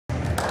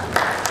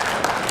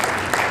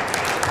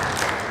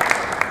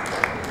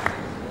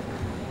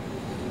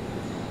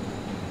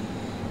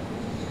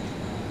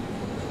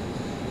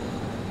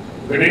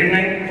Good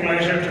evening,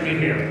 pleasure to be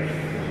here.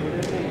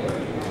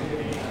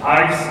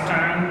 I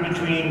stand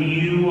between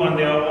you and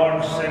the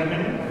award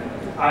ceremony.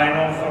 I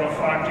know for a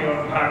fact you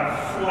have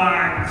had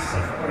flags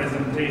of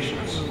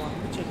presentations.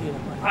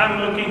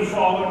 I'm looking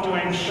forward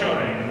to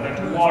ensuring that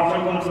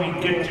whatever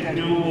we get to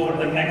do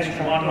over the next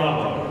 1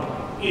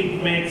 hour,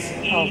 it makes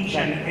each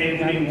and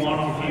every one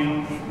of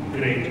you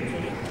great.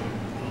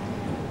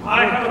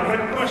 I have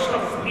a request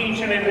of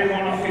each and every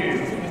one of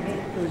you.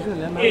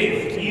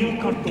 If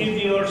you could give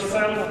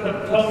yourself the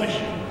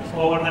permission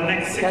over the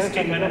next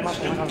 60 minutes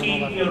to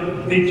keep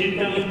your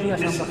digital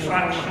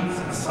distractions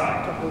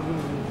aside.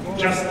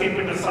 Just keep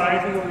it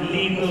aside,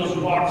 leave those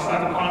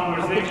WhatsApp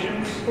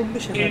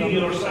conversations, give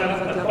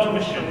yourself the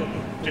permission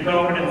to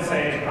go ahead and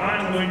say,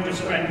 I'm going to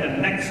spend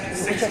the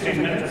next 60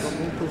 minutes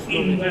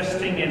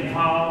investing in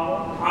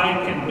how I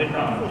can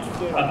become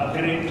a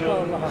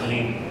greater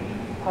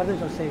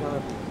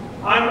leader.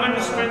 I'm going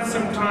to spend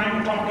some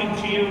time talking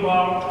to you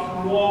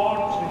about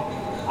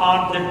what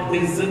are the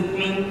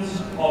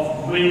disciplines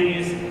of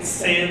various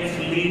sales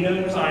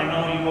leaders. I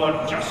know you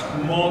are just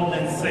more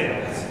than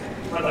sales,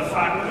 but the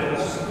fact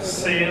is,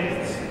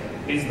 sales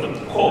is the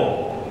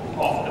core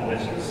of the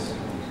business.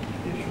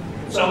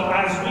 So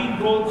as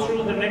we go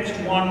through the next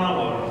 1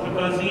 hour,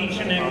 because each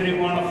and every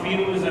one of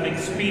you is an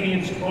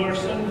experienced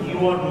person,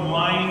 your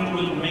mind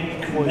will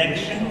make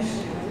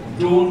connections.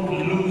 Don't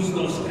lose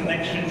those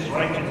connections,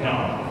 write it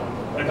down.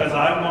 Because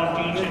I want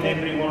each and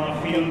every one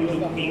of you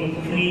to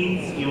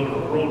increase your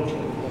roti.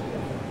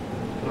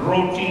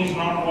 Roti is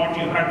not what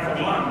you had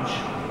for lunch.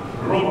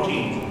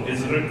 Roti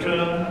is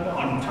return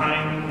on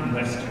time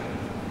invested.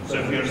 So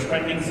if you're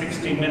spending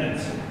 60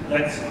 minutes,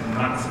 let's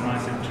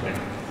maximize it today.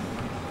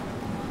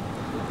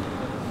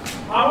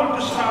 I want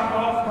to start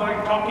off by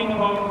talking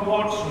about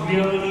what's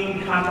really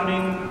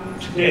happening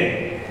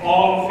today.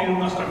 All of you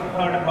must have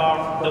heard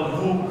about the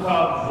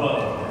VUCA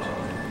world,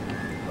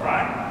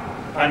 right?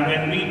 And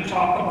when we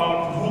talk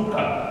about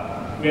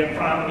VUCA, we are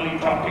primarily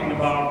talking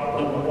about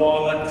the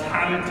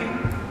volatility,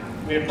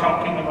 we are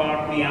talking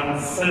about the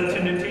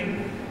uncertainty,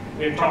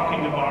 we are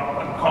talking about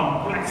the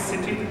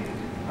complexity,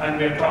 and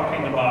we are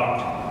talking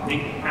about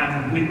the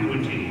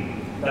ambiguity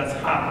that's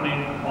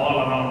happening all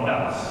around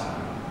us.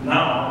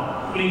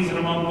 Now, please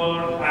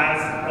remember,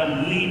 as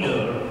a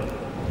leader,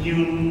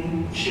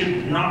 you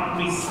should not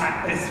be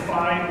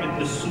satisfied with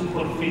the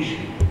superficial.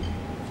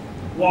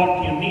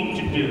 What you need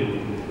to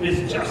do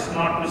is just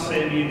not to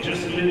say we're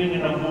just living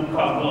in a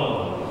VUCA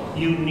world.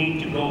 You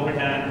need to go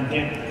ahead and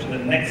get to the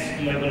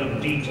next level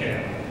of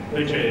detail,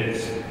 which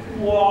is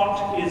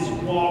what is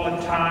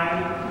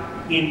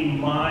volatile in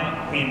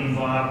my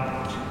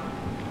environment?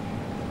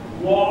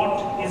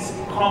 What is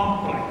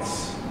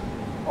complex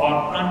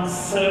or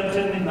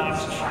uncertain in our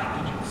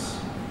strategies?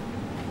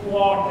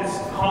 What is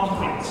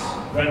complex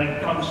when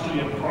it comes to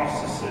your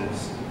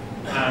processes?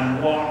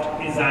 And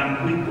what is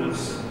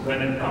ambiguous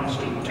when it comes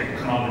to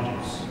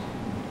technologies?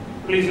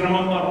 Please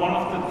remember, one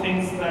of the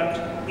things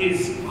that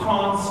is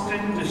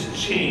constant is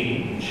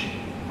change,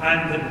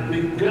 and the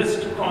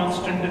biggest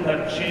constant in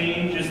that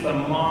change is the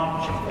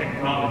march of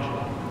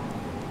technology.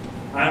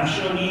 I'm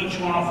sure each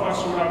one of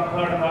us would have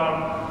heard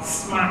about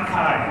SMAC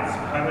eyes.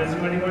 Has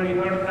anybody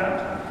heard of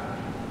that?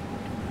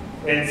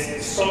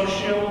 It's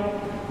social,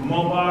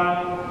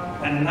 mobile,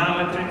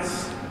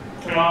 analytics,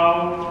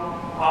 cloud,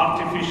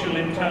 artificial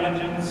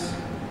intelligence,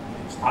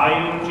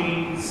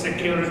 IoT,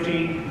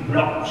 security,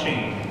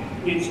 blockchain.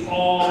 It's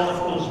all of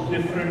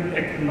those different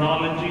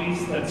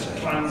technologies that's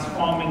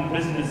transforming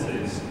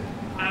businesses.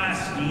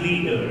 As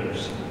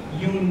leaders,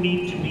 you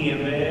need to be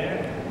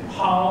aware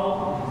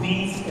how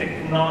these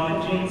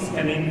technologies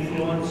can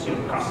influence your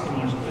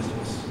customer's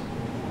business.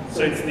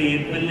 So it's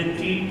the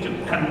ability to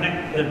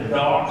connect the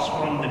dots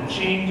from the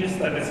changes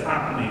that is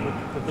happening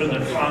to the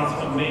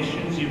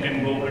transformations you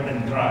can go ahead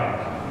and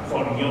drive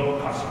for your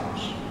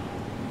customers.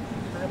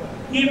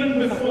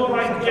 Even before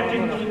I get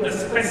into the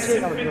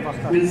specific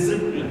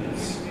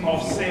disciplines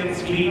of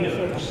sales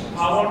leaders,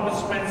 I want to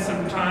spend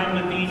some time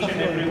with each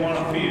and every one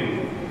of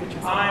you.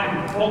 I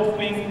am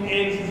hoping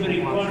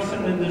every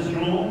person in this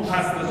room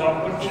has this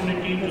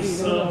opportunity to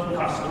serve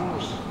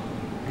customers.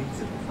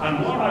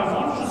 And what I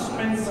want to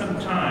spend some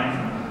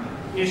time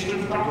is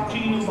to talk to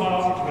you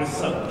about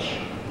research.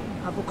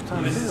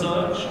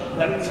 Research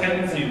that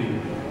tells you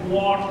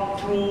what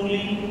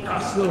truly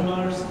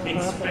customers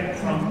expect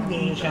from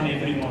each and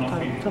every one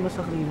of you.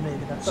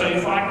 So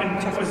if I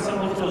can cover some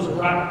of those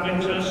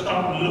backbenchers,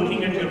 stop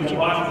looking at your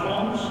mobile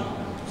phones.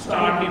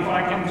 Start, if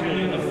I can tell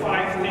you the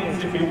 5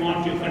 things, if you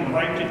want, you can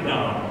write it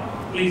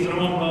down. Please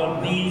remember,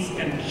 these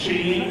can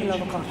change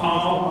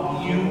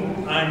how you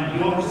and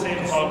your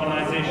sales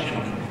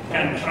organization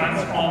can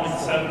transform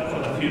itself for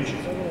the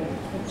future.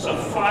 So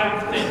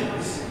 5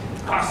 things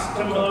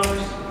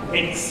customers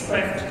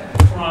expect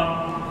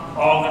from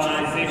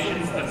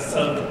organizations that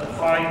serve.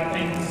 5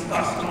 things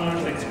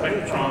customers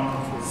expect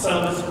from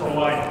service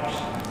providers.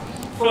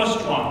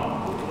 First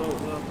one,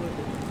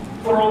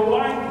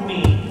 provide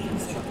me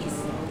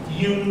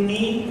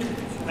unique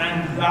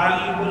and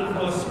valuable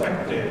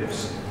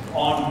perspectives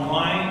on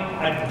my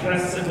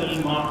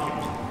addressable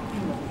market.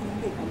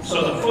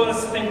 So the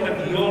first thing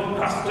that your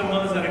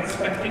customers are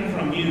expecting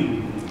from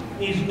you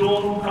is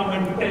don't come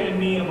and tell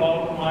me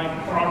about my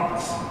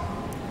products.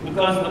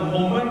 Because the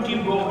moment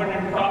you go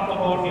ahead and talk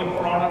about your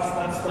products,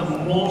 that's the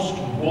most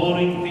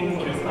boring thing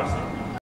for your customer.